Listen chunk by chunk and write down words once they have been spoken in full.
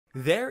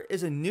There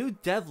is a new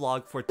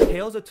devlog for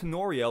Tales of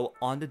Tanorio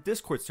on the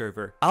Discord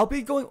server. I'll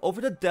be going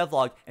over the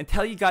devlog and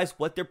tell you guys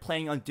what they're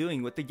planning on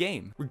doing with the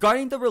game.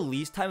 Regarding the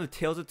release time of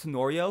Tales of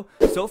Tanorio,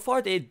 so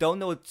far they don't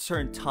know a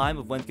certain time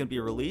of when it's going to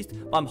be released,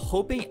 but I'm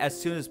hoping as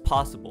soon as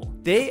possible.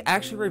 They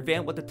actually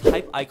revamped what the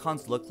type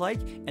icons look like,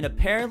 and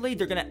apparently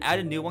they're going to add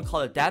a new one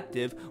called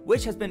Adaptive,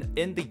 which has been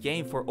in the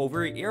game for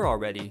over a year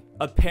already.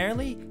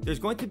 Apparently, there's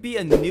going to be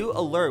a new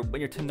alert when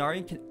your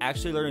Tanarian can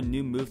actually learn a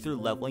new move through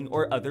leveling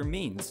or other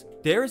means.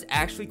 There is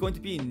actually going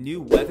to be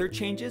new weather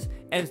changes,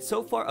 and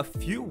so far a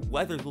few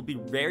weathers will be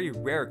very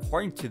rare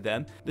according to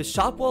them. The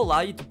shop will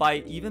allow you to buy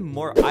even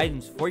more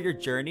items for your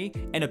journey,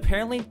 and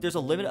apparently there's a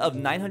limit of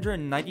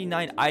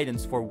 999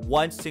 items for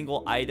one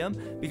single item,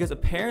 because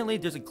apparently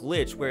there's a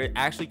glitch where it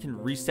actually can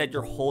reset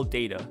your whole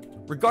data.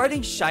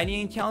 Regarding shiny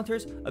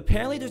encounters,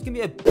 apparently there's going to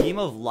be a beam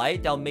of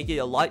light that'll make it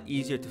a lot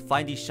easier to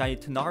find these shiny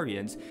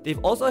Tanarians. They've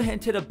also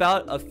hinted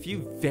about a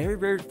few very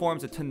rare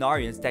forms of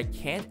Tanarians that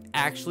can't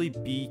actually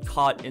be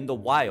caught in the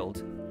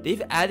wild.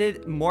 They've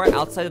added more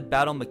outside of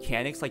battle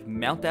mechanics like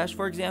Mount Dash,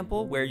 for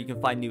example, where you can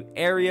find new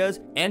areas,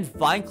 and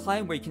Vine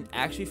Climb, where you can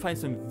actually find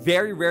some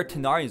very rare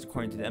Tanarians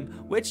according to them,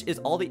 which is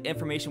all the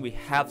information we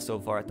have so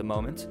far at the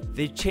moment.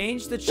 They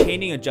changed the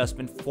chaining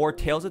adjustment for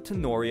Tales of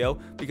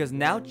Tanorio because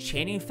now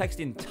chaining affects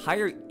the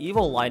entire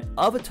evil line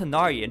of a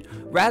Tanarian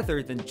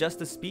rather than just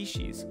the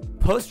species.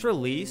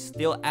 Post-release,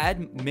 they'll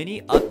add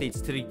many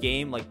updates to the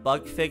game like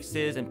bug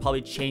fixes and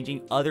probably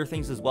changing other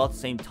things as well at the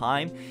same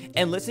time,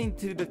 and listening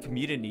to the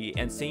community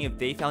and seeing if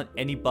they found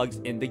any bugs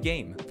in the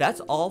game.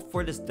 That's all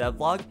for this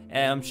devlog,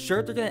 and I'm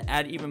sure they're going to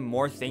add even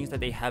more things that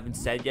they haven't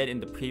said yet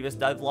in the previous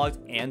devlogs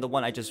and the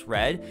one I just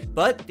read,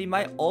 but they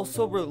might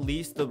also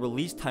release the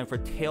release time for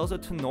Tales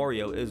of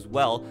Tanorio as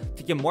well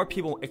to get more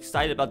people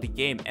excited about the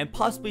game and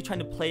possibly trying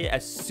to play it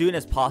as soon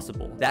as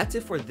possible. That's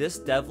it for this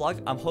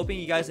devlog. I'm hoping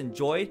you guys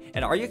enjoyed,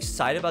 and are you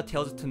excited about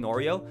Tales of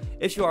Tanorio?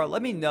 If you are,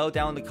 let me know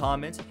down in the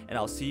comments, and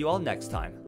I'll see you all next time.